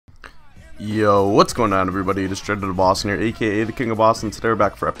Yo, what's going on, everybody? It is Dreaded of Boston here, aka the King of Boston. Today we're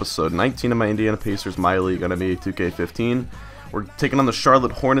back for episode 19 of my Indiana Pacers MyLeague on NBA 2K15. We're taking on the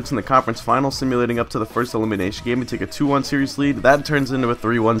Charlotte Hornets in the conference final, simulating up to the first elimination game. We take a 2-1 series lead, that turns into a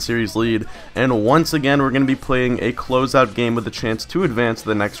 3-1 series lead, and once again we're going to be playing a closeout game with a chance to advance to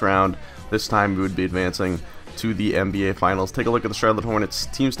the next round. This time we would be advancing to the NBA Finals. Take a look at the Charlotte Hornets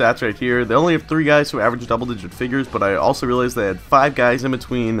team stats right here. They only have 3 guys who average double-digit figures, but I also realized they had 5 guys in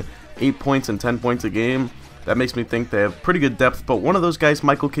between 8 points and 10 points a game. That makes me think they have pretty good depth, but one of those guys,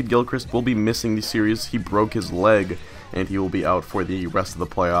 Michael Kidd-Gilchrist, will be missing the series. He broke his leg, and he will be out for the rest of the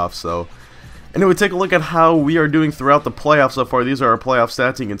playoffs. So, anyway, take a look at how we are doing throughout the playoffs so far. These are our playoff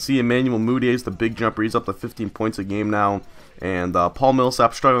stats. You can see Emmanuel Mudiay is the big jumper. He's up to 15 points a game now. And Paul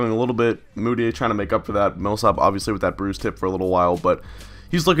Millsap struggling a little bit. Mudiay trying to make up for that. Millsap obviously with that bruised hip for a little while, but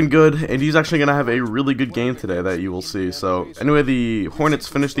he's looking good, and he's actually going to have a really good game today that you will see. So, anyway, the Hornets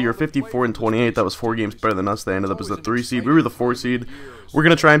finished the year 54-28. That was 4 games better than us. They ended up as the 3 seed. We were the 4 seed. We're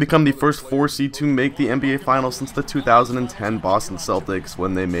going to try and become the first 4 seed to make the NBA Finals since the 2010 Boston Celtics,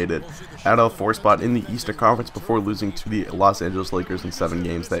 when they made it at a 4 spot in the Eastern Conference before losing to the Los Angeles Lakers in 7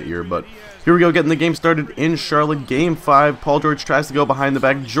 games that year. But here we go, getting the game started in Charlotte. Game 5, Paul George tries to go behind the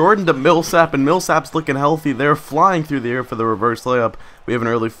back. Jordan to Millsap, and Millsap's looking healthy. They're flying through the air for the reverse layup. We have an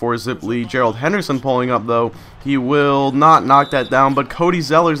early 4-zip lead. Gerald Henderson pulling up, though. He will not knock that down, but Cody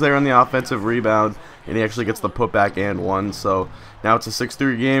Zeller's there on the offensive rebound, and he actually gets the putback and one. So now it's a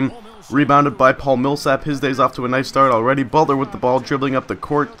 6-3 game. Rebounded by Paul Millsap. His day's off to a nice start already. Butler with the ball, dribbling up the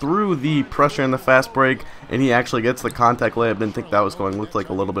court through the pressure and the fast break, and he actually gets the contact layup. Didn't think that was going. Looked like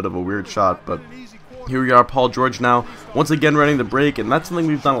a little bit of a weird shot, but here we are. Paul George now once again running the break, and that's something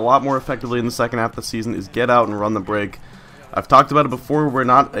we've done a lot more effectively in the second half of the season, is get out and run the break. I've talked about it before, we're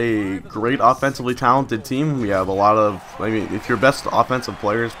not a great offensively talented team. We have a lot of, I mean, if your best offensive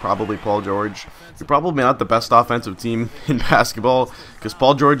player is probably Paul George, you're probably not the best offensive team in basketball, because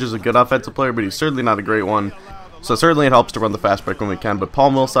Paul George is a good offensive player, but he's certainly not a great one. So certainly it helps to run the fast break when we can, but Paul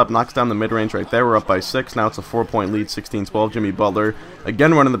Millsap knocks down the mid-range right there. We're up by 6. Now it's a 4-point lead, 16-12. Jimmy Butler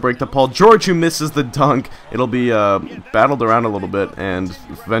again running the break to Paul George, who misses the dunk. It'll be battled around a little bit and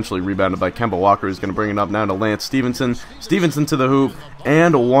eventually rebounded by Kemba Walker, who's going to bring it up now to Lance Stephenson. Stephenson to the hoop,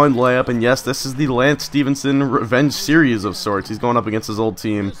 and one layup. And yes, this is the Lance Stephenson revenge series of sorts. He's going up against his old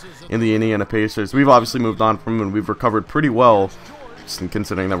team in the Indiana Pacers. We've obviously moved on from him, and we've recovered pretty well,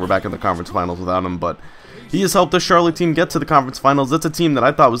 considering that we're back in the conference finals without him, but he has helped the Charlotte team get to the conference finals. That's a team that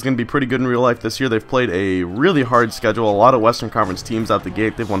I thought was going to be pretty good in real life this year. They've played a really hard schedule. A lot of Western Conference teams out the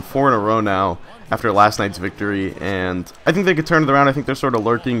gate. They've won 4 in a row now after last night's victory, and I think they could turn it around. I think they're sort of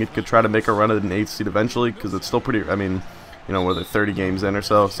lurking. It could try to make a run at an 8th seed eventually, because it's still pretty, I mean, you know, where they're 30 games in or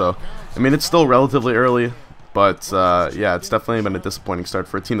so. So, I mean, it's still relatively early. But, yeah, it's definitely been a disappointing start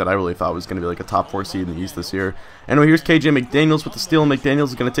for a team that I really thought was going to be like a top 4 seed in the East this year. Anyway, here's KJ McDaniels with the steal. McDaniels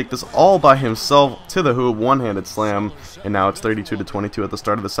is going to take this all by himself to the hoop, one-handed slam, and now it's 32-22 at the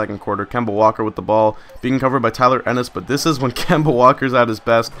start of the second quarter. Kemba Walker with the ball, being covered by Tyler Ennis, but this is when Kemba Walker's at his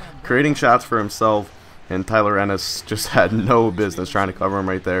best, creating shots for himself, and Tyler Ennis just had no business trying to cover him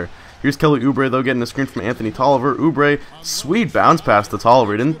right there. Here's Kelly Oubre, though, getting a screen from Anthony Tolliver. Oubre, sweet bounce pass to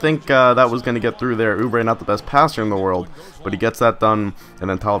Tolliver. Didn't think that was going to get through there. Oubre, not the best passer in the world, but he gets that done, and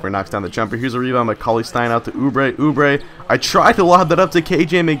then Tolliver knocks down the jumper. Here's a rebound by Cauley Stein out to Oubre. Oubre, I tried to lob that up to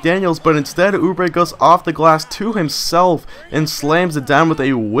KJ McDaniels, but instead Oubre goes off the glass to himself and slams it down with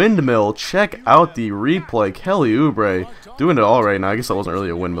a windmill. Check out the replay. Kelly Oubre doing it all right now. I guess that wasn't really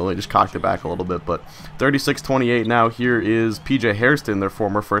a windmill. He just cocked it back a little bit, but 36-28 now. Here is PJ Hairston, their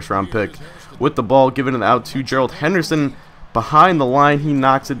former first-round pick, with the ball, giving it out to Gerald Henderson behind the line. He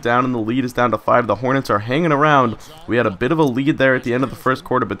knocks it down, and the lead is down to 5. The Hornets are hanging around. We had a bit of a lead there at the end of the first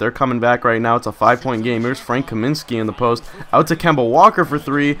quarter, but they're coming back right now. It's a 5-point game. Here's Frank Kaminsky in the post, out to Kemba Walker for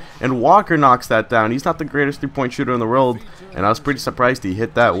 3, and Walker knocks that down. He's not the greatest 3-point shooter in the world, and I was pretty surprised he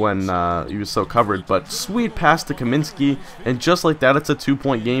hit that when he was so covered, but sweet pass to Kaminsky, and just like that, it's a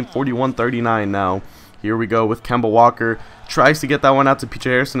 2-point game, 41-39 now. Here we go with Kemba Walker. Tries to get that one out to PJ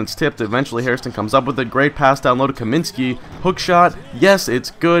Hairston. It's tipped. Eventually, Hairston comes up with a great pass down low to Kaminsky. Hook shot. Yes,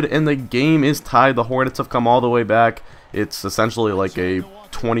 it's good, and the game is tied. The Hornets have come all the way back. It's essentially like a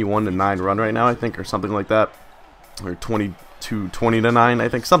 21-9 run right now, I think, or something like that. Or 22-20-9, I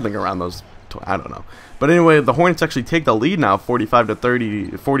think. Something around those I don't know. But anyway, the Hornets actually take the lead now, 45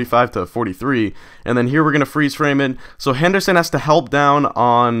 to 43, and then here we're gonna freeze frame it. So Henderson has to help down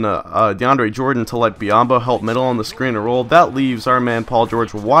on DeAndre Jordan to let Biyombo help middle on the screen and roll. That leaves our man Paul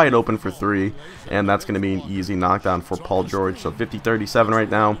George wide open for 3, and that's gonna be an easy knockdown for Paul George. So 50-37 right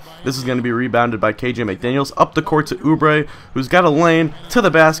now. This is gonna be rebounded by KJ McDaniels up the court to Oubre, who's got a lane to the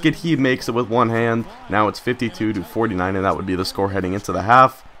basket. He makes it with one hand. Now it's 52-49, and that would be the score heading into the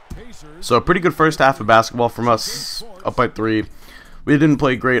half. So a pretty good first half of basketball from us, up by 3. We didn't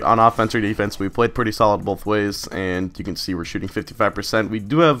play great on offense or defense. We played pretty solid both ways, and you can see we're shooting 55%. We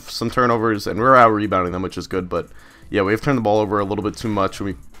do have some turnovers, and we're out rebounding them, which is good. But yeah, we have turned the ball over a little bit too much.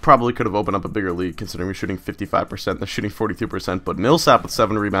 We probably could have opened up a bigger lead, considering we're shooting 55%. They're shooting 42%. But Millsap with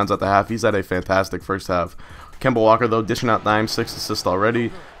 7 rebounds at the half. He's had a fantastic first half. Kemba Walker, though, dishing out dimes, 6 assists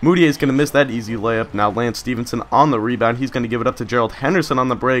already. Moutier is going to miss that easy layup. Now Lance Stephenson on the rebound. He's going to give it up to Gerald Henderson on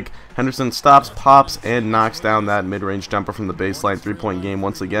the break. Henderson stops, pops, and knocks down that mid-range jumper from the baseline. 3-point game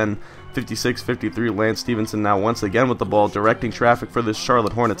once again. 56-53. Lance Stephenson now once again with the ball, directing traffic for this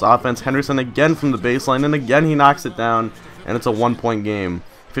Charlotte Hornets offense. Henderson again from the baseline, and again he knocks it down, and it's a 1-point game.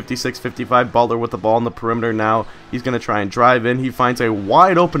 56-55, Butler with the ball on the perimeter now. He's going to try and drive in. He finds a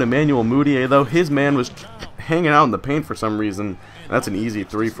wide open Emmanuel Moutier, though. His man was hanging out in the paint for some reason. That's an easy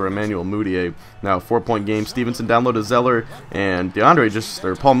 3 for Emmanuel Moutier. Now, 4-point game. Stevenson down low to Zeller, and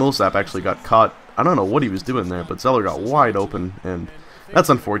Paul Millsap actually got caught. I don't know what he was doing there, but Zeller got wide open, and that's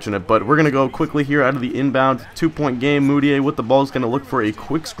unfortunate. But we're going to go quickly here out of the inbound. 2-point game. Moutier with the ball is going to look for a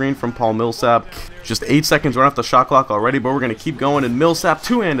quick screen from Paul Millsap. Just 8 seconds run off the shot clock already, but we're going to keep going. And Millsap,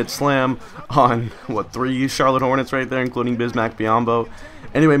 two-handed slam on, 3 Charlotte Hornets right there, including Bismack Biyombo.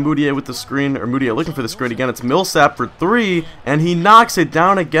 Anyway, Moutier with the screen, or Moutier looking for the screen again. It's Millsap for 3, and he knocks it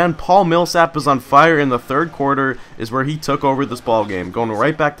down again. Paul Millsap is on fire in the third quarter, is where he took over this ball game. Going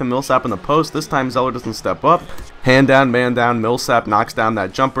right back to Millsap in the post. This time Zeller doesn't step up. Hand down, man down. Millsap knocks down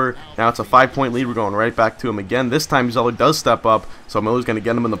that jumper. Now it's a 5-point lead. We're going right back to him again. This time Zeller does step up, so Miller's going to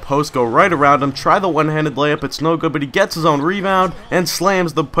get him in the post, go right around him, try the one-handed layup. It's no good, but he gets his own rebound and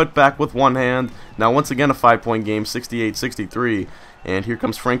slams the putback with one hand. Now once again a 5-point game, 68-63. And here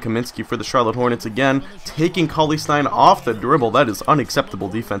comes Frank Kaminsky for the Charlotte Hornets again, taking Cauley-Stein off the dribble. That is unacceptable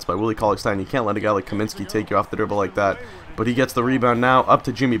defense by Willie Cauley-Stein. You can't let a guy like Kaminsky take you off the dribble like that. But he gets the rebound now, up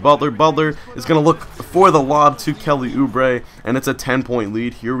to Jimmy Butler. Butler is going to look for the lob to Kelly Oubre, and it's a 10-point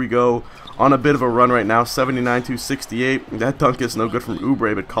lead. Here we go on a bit of a run right now, 79-68. That dunk is no good from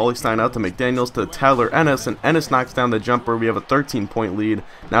Oubre, but Cauley-Stein out to McDaniels to Tyler Ennis, and Ennis knocks down the jumper. We have a 13-point lead.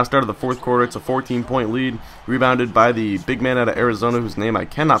 Now start of the fourth quarter, it's a 14-point lead, rebounded by the big man out of Arizona, whose name I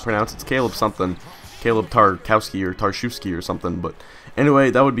cannot pronounce. It's Caleb something. Caleb Tarkowski or Tarshewski or something, but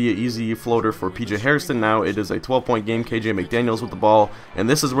anyway, that would be an easy floater for PJ Harrison. Now it is a 12-point game. KJ McDaniels with the ball, and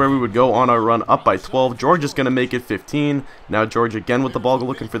this is where we would go on our run up by 12. George is going to make it 15. Now George again with the ball,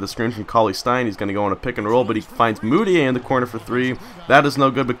 looking for the screen from Cauley-Stein. He's going to go on a pick and roll, but he finds Moutier in the corner for 3. That is no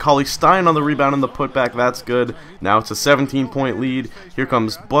good, but Cauley-Stein on the rebound and the putback. That's good. Now it's a 17-point lead. Here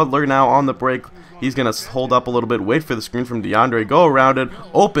comes Butler now on the break. He's going to hold up a little bit, wait for the screen from DeAndre, go around it,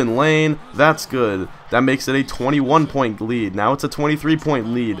 open lane, that's good. That makes it a 21-point lead. Now it's a 23-point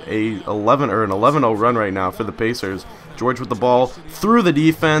lead, an 11-0 run right now for the Pacers. George with the ball, through the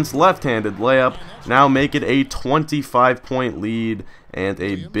defense, left-handed layup. Now make it a 25-point lead and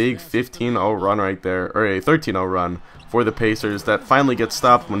a big 15-0 run right there, or a 13-0 run for the Pacers. That finally gets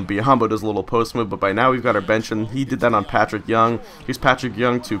stopped when Biyombo does a little post move, but by now we've got our bench, and he did that on Patrick Young. Here's Patrick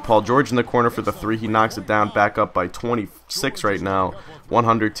Young to Paul George in the corner for the 3. He knocks it down, back up by 26 right now,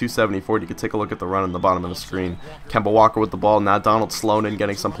 100-274. You can take a look at the run in the bottom of the screen. Kemba Walker with the ball. Now Donald Sloan in,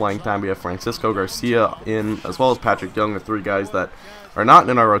 getting some playing time. We have Francisco Garcia in, as well as Patrick Young, the 3 guys that are not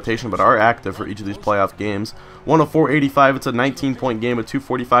in our rotation but are active for each of these playoff games. 104-85, it's a 19-point game with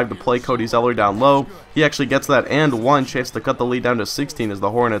 2:45 to play. Cody Zeller down low. He actually gets that and one chance to cut the lead down to 16 as the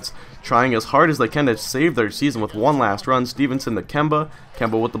Hornets trying as hard as they can to save their season with one last run. Stephenson to Kemba.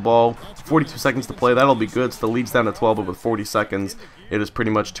 Kemba with the ball. 42 seconds to play. That'll be good. So the lead's down to 12, but with 40 seconds, it is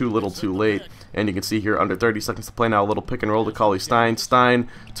pretty much too little too late. And you can see here under 30 seconds to play now, a little pick and roll to Cauley-Stein. Stein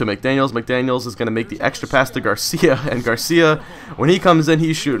to McDaniels. McDaniels is going to make the extra pass to Garcia. And Garcia, when he comes in,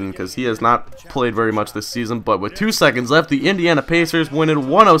 he's shooting because he has not played very much this season. But with 2 seconds left, the Indiana Pacers win it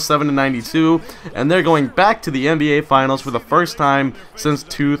 107-92. And they're going back to the NBA Finals for the first time since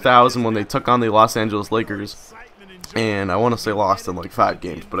 2000 when they took on the Los Angeles Lakers. And I want to say lost in like 5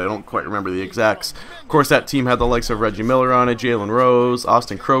 games, but I don't quite remember the exacts. Of course, that team had the likes of Reggie Miller on it, Jalen Rose,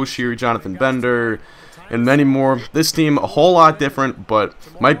 Austin Crowshier, Jonathan Bender, and many more. This team, a whole lot different, but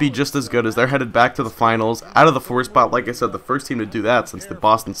might be just as good as they're headed back to the finals, out of the 4 spot. Like I said, the first team to do that since the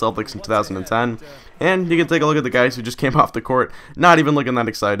Boston Celtics in 2010. And you can take a look at the guys who just came off the court, not even looking that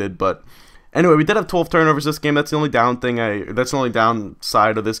excited, but anyway, we did have 12 turnovers this game. That's the only that's the only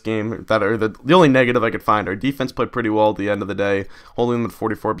downside of this game. The only negative I could find. Our defense played pretty well at the end of the day, holding them at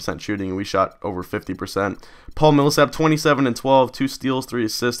 44% shooting, and we shot over 50%. Paul Millsap, 27 and 12, 2 steals, 3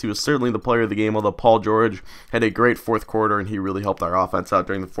 assists. He was certainly the player of the game, although Paul George had a great fourth quarter, and he really helped our offense out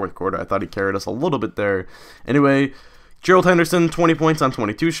during the fourth quarter. I thought he carried us a little bit there. Anyway, Gerald Henderson, 20 points on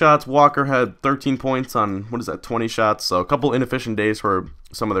 22 shots. Walker had 13 points on, 20 shots. So a couple inefficient days for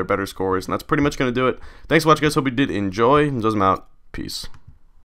some of their better scorers. And that's pretty much going to do it. Thanks for watching, guys. Hope you did enjoy. And I'm out. Peace.